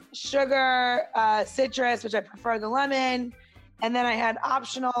 sugar, citrus, which I prefer the lemon, and then I had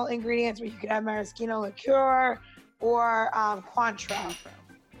optional ingredients where you could have maraschino liqueur or Cointreau.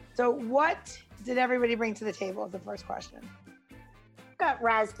 So what did everybody bring to the table is the first question. Got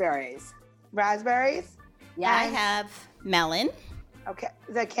raspberries. Raspberries? Yeah, I have melon. Okay,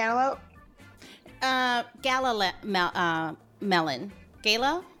 is that cantaloupe? Melon.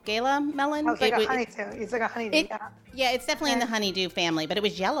 Gala melon. Oh, it's like a honeydew. It's like a honeydew. Yeah, it's definitely in the honeydew family, but it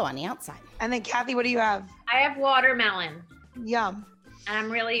was yellow on the outside. And then Kathy, what do you have? I have watermelon. Yum. And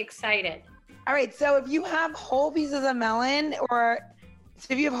I'm really excited. All right, so if you have whole pieces of melon or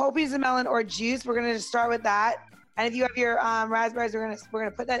juice, we're gonna just start with that. And if you have your raspberries, we're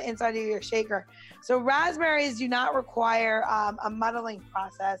gonna put that inside of your shaker. So raspberries do not require a muddling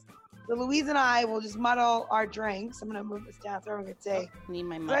process. So Louise and I will just muddle our drinks. I'm gonna move this down so everyone can see. Need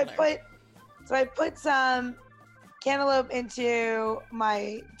my muddler. So I put some cantaloupe into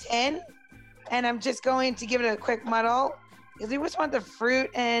my tin, and I'm just going to give it a quick muddle because we just want the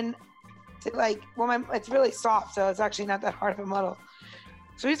fruit and it's really soft, so it's actually not that hard of a muddle.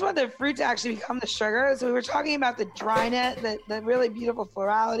 So we just want the fruit to actually become the sugar. So we were talking about the dryness, the really beautiful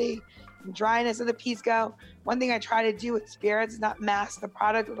florality and dryness of the pisco. One thing I try to do with spirits is not mask the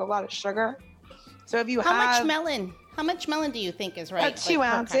product with a lot of sugar. So if you How much melon do you think is right? 2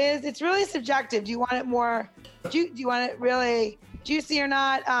 ounces. It's really subjective. Do you want it more? Do you want it really juicy or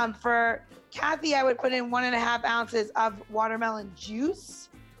not? For Kathy, I would put in 1.5 ounces of watermelon juice.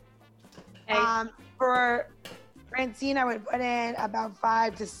 For Francine, I would put in about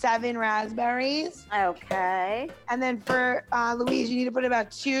 5 to 7 raspberries. Okay. And then for Louise, you need to put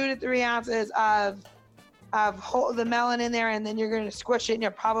about 2 to 3 ounces of the melon in there, and then you're going to squish it, and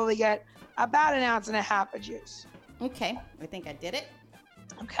you'll probably get about 1.5 ounces of juice. Okay, I think I did it.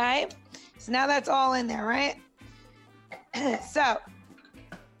 Okay, so now that's all in there, right? So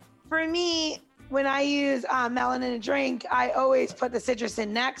for me, when I use melon in a drink, I always put the citrus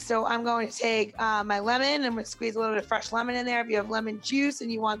in next. So I'm going to take my lemon and I'm going to squeeze a little bit of fresh lemon in there. If you have lemon juice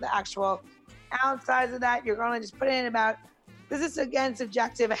and you want the actual ounce size of that, you're going to just put in about, this is again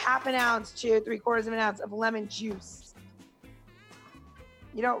subjective, 1/2 ounce to 3/4 ounce of lemon juice.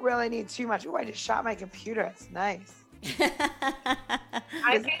 You don't really need too much. Oh, I just shot my computer. It's nice.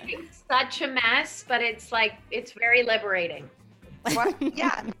 I think it's such a mess, but it's very liberating. What?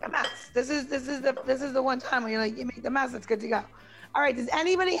 Yeah, make a mess. This is the one time when you make the mess, it's good to go. All right, does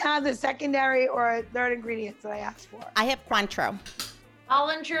anybody have the secondary or third ingredients that I asked for? I have Cointreau.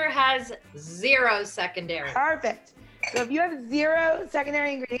 Hollinger has 0 secondary. Perfect. So if you have 0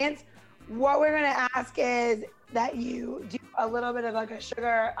 secondary ingredients, what we're gonna ask is that you do a little bit of like a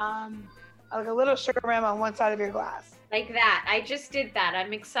sugar, like a little sugar rim on one side of your glass. Like that. I just did that.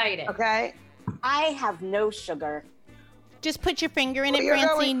 I'm excited. Okay. I have no sugar. Just put your finger in it,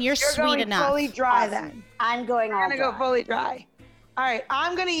 Francine. You're sweet enough. You're fully dry then. I'm going all dry. I'm going to go fully dry. All right.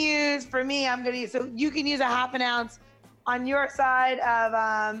 I'm going to use, so you can use 1/2 ounce on your side of,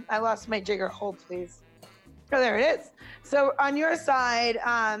 I lost my jigger. Hold, please. Oh, there it is. So on your side,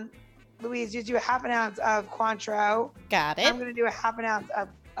 Louise, just do 1/2 ounce of Cointreau. Got it. I'm going to do 1/2 ounce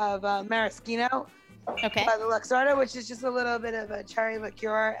of maraschino. Okay. By the Luxardo, which is just a little bit of a cherry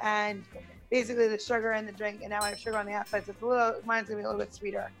liqueur and basically the sugar in the drink. And now I have sugar on the outside, so mine's gonna be a little bit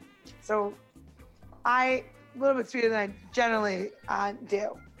sweeter. So I little bit sweeter than I generally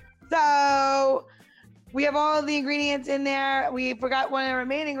do. So we have all of the ingredients in there. We forgot one of the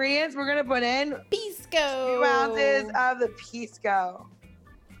remaining ingredients. We're gonna put in Pisco. 2 ounces of the Pisco.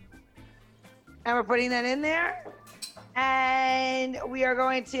 And we're putting that in there. And we're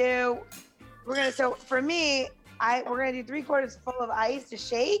gonna, so for me, we're gonna do 3/4 full of ice to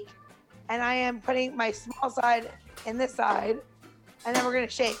shake. And I am putting my small side in this side. And then we're gonna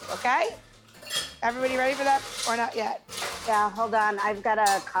shake, okay? Everybody ready for that or not yet? Yeah, hold on. I've got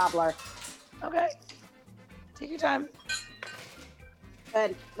a cobbler. Okay. Take your time.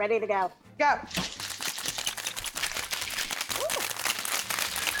 Good. Ready to go. Go.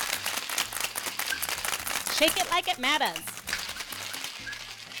 Shake it like it matters.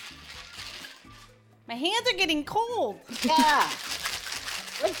 My hands are getting cold. Yeah.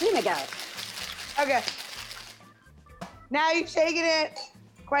 Where'd Gina go? Okay. Now you've shaken it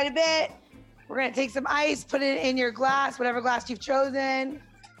quite a bit. We're gonna take some ice, put it in your glass, whatever glass you've chosen.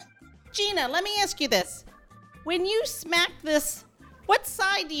 Gina, let me ask you this. When you smack this, what's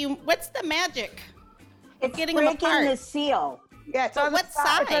the magic? It's getting them breaking apart. the seal. Yeah, it's But on what the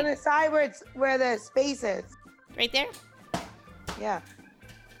side. It's side? on the side where the space is. Right there? Yeah.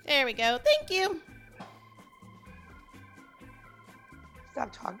 There we go. Thank you.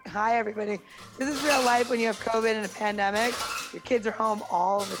 Stop talking. Hi, everybody. This is real life when you have COVID and a pandemic. Your kids are home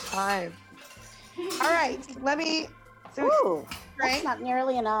all the time. All right, Ooh, that's not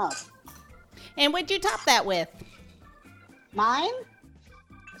nearly enough. And what'd you top that with? Mine?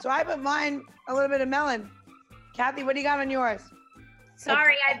 So I put mine a little bit of melon. Kathy, what do you got on yours?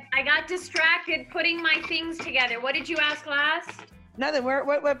 Sorry, I got distracted putting my things together. What did you ask last? Nothing.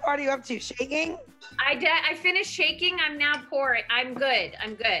 What part are you up to? Shaking? I finished shaking. I'm now pouring. I'm good.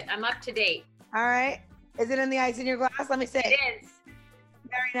 I'm up to date. All right. Is it in the ice in your glass? Let me see. It is.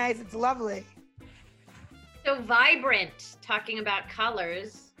 Very nice. It's lovely. So vibrant, talking about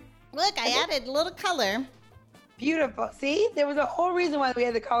colors. Look, I added a little color. Beautiful. See, there was a whole reason why we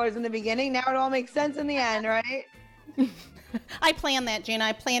had the colors in the beginning. Now it all makes sense in the end, right? I planned that, Gina.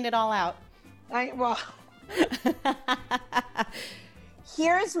 I planned it all out. Well,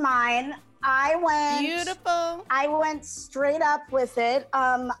 Here's mine. Beautiful. I went straight up with it.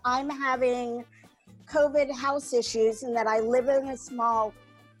 I'm having COVID house issues in that I live in a small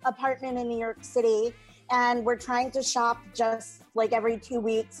apartment in New York City, and we're trying to shop just like every 2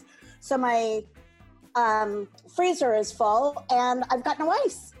 weeks. So my freezer is full, and I've got no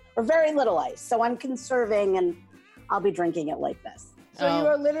ice, or very little ice. So I'm conserving, and I'll be drinking it like this. so you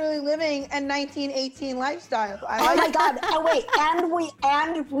are literally living a 1918 lifestyle. Oh my God! Oh wait,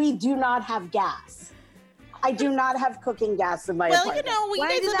 and we do not have gas. I do not have cooking gas in my apartment. You When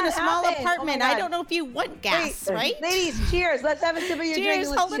guys did live in a that small happen? apartment. Oh my I God. don't know if you want gas, right? Ladies, cheers. Let's have a sip of your drink. Cheers.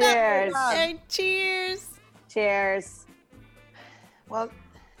 and let's Hold it Cheers. up. Cheers. Cheers. Well,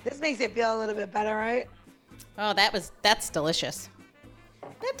 this makes it feel a little bit better, right? Oh, that's delicious.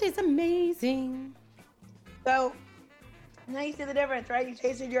 That tastes amazing. So now you see the difference, right? You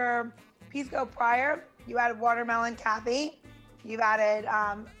tasted your Pisco prior. You added watermelon, Kathy. You've added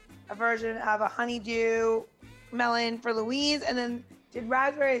a version of a honeydew melon for Louise, and then did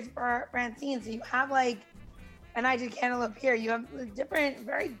raspberries for Francine. So you have and I did cantaloupe here. You have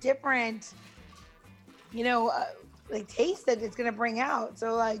very different, taste that it's gonna bring out.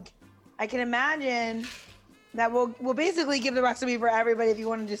 So I can imagine that we'll basically give the recipe for everybody if you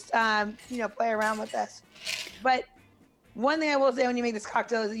want to just play around with this. But one thing I will say when you make this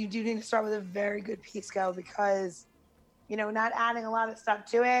cocktail is that you do need to start with a very good Pisco because not adding a lot of stuff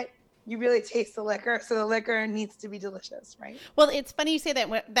to it, you really taste the liquor. So the liquor needs to be delicious, right? Well, it's funny you say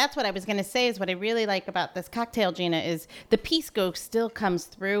that. That's what I was going to say is what I really like about this cocktail, Gina, is the Pisco still comes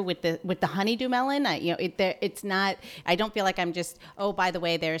through with the honeydew melon. It's not, I don't feel like I'm just, oh, by the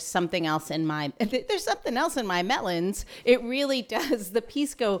way, there's something else in my melons. It really does. The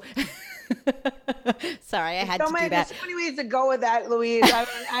Pisco. Sorry, I had to do that. There's so many ways to go with that, Louise.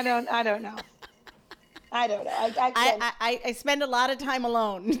 I don't know. I don't know. I spend a lot of time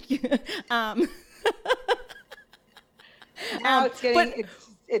alone. Now it's adding.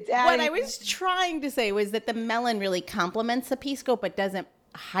 What I was trying to say was that the melon really complements the Pisco, but doesn't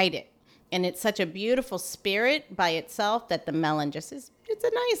hide it. And it's such a beautiful spirit by itself that the melon just is,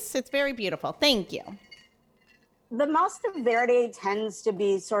 it's very beautiful. Thank you. The Mosta Verde tends to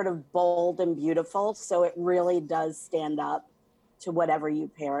be sort of bold and beautiful, so it really does stand up to whatever you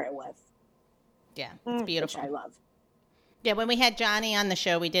pair it with. Yeah, it's beautiful. Which I love. Yeah, when we had Johnny on the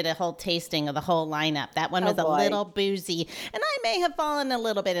show, we did a whole tasting of the whole lineup. That one was a little boozy, and I may have fallen a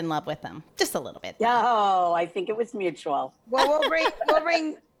little bit in love with him, just a little bit. Oh, I think it was mutual. Well, we'll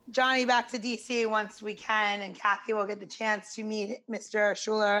bring Johnny back to DC once we can, and Kathy will get the chance to meet Mr.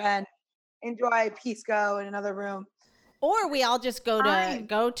 Schuler and enjoy Pisco in another room. Or we all just go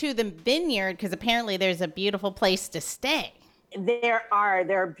to the vineyard, because apparently there's a beautiful place to stay. There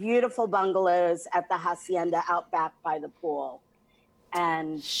are beautiful bungalows at the hacienda out back by the pool.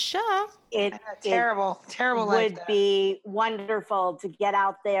 And it terrible would be wonderful to get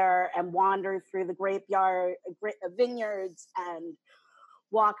out there and wander through the vineyards and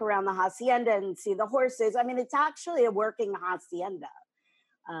walk around the hacienda and see the horses. I mean, it's actually a working hacienda.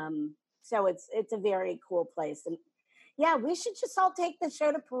 So it's a very cool place. And yeah, we should just all take the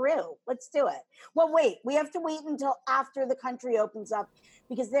show to Peru. Let's do it. Well, wait, we have to wait until after the country opens up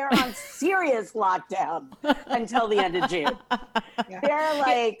because they're on serious lockdown until the end of June. Yeah. They're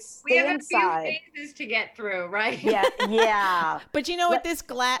like, we have inside. A few phases to get through, right? Yeah. But you know what? This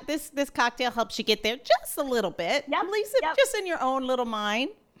cocktail helps you get there just a little bit. Yep. At least just in your own little mind.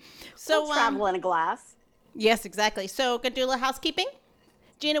 So we'll travel in a glass. Yes, exactly. So, gonna do a little housekeeping.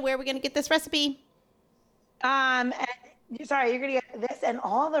 Gina, where are we gonna get this recipe? And sorry, you're going to get this and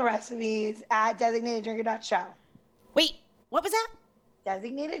all the recipes at designateddrinker.show. Wait, what was that?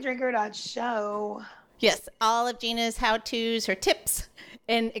 Designateddrinker.show. Yes, all of Gina's how-tos, her tips,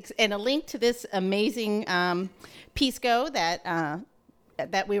 and a link to this amazing Pisco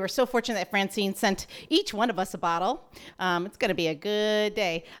that we were so fortunate that Francine sent each one of us a bottle. It's going to be a good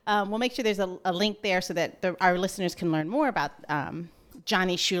day. We'll make sure there's a link there so that our listeners can learn more about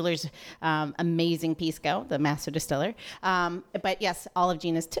Johnny Schuler's amazing Pisco, the master distiller. But yes, all of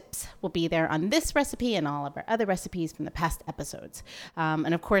Gina's tips will be there on this recipe and all of our other recipes from the past episodes.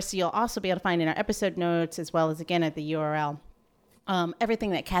 And of course, you'll also be able to find in our episode notes, as well as again at the URL, everything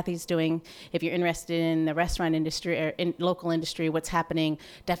that Kathy's doing. If you're interested in the restaurant industry or in local industry, what's happening,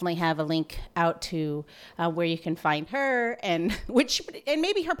 definitely have a link out to where you can find her and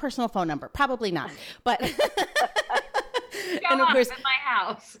maybe her personal phone number. Probably not, but. And of course, in my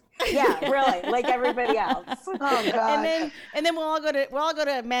house. Yeah, really, like everybody else. Oh God. And then we'll all go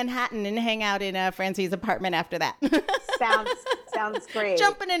to Manhattan and hang out in Francine's apartment after that. Sounds great.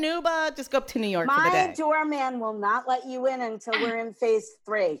 Jump in an Uber, just go up to New York for the day. My doorman will not let you in until we're in phase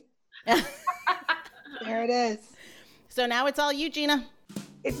 3. There it is. So now it's all you, Gina.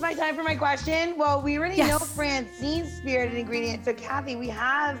 It's my time for my question. Well, we already know Francine's spirited ingredient. So Kathy, we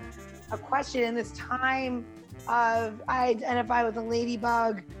have a question in this time of I identify with a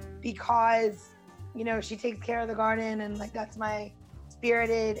ladybug because, you know, she takes care of the garden and like that's my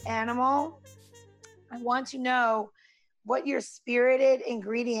spirited animal. I want to know what your spirited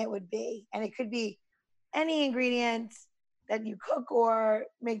ingredient would be. And it could be any ingredient that you cook or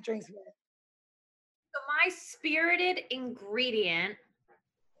make drinks with. So my spirited ingredient,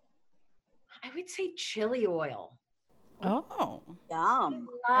 I would say chili oil. Oh, yum.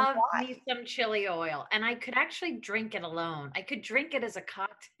 I love me some chili oil. And I could actually drink it alone. I could drink it as a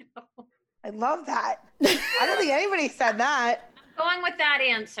cocktail. I love that. I don't think anybody said that. I'm going with that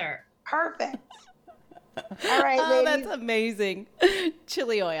answer. Perfect. All right, ladies. That's amazing.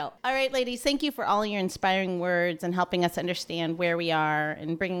 Chili oil. All right, ladies, thank you for all your inspiring words and helping us understand where we are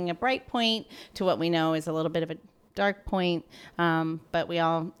and bringing a bright point to what we know is a little bit of a dark point. But we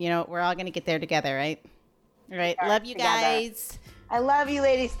all, we're all going to get there together, right? All right. Love you guys. I love you,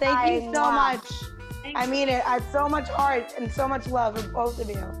 ladies. Thank you so much. I mean it. I have so much heart and so much love for both of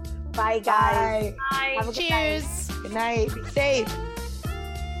you. Bye, guys. Bye. Have a Cheers. Good night. Be safe.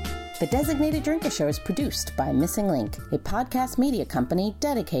 The Designated Drinker Show is produced by Missing Link, a podcast media company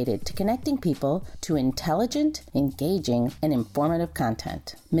dedicated to connecting people to intelligent, engaging, and informative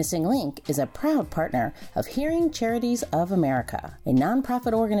content. Missing Link is a proud partner of Hearing Charities of America, a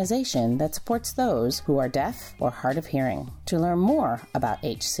nonprofit organization that supports those who are deaf or hard of hearing. To learn more about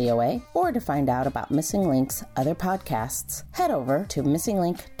HCOA or to find out about Missing Link's other podcasts, head over to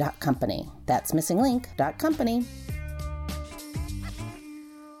missinglink.company. That's missinglink.company.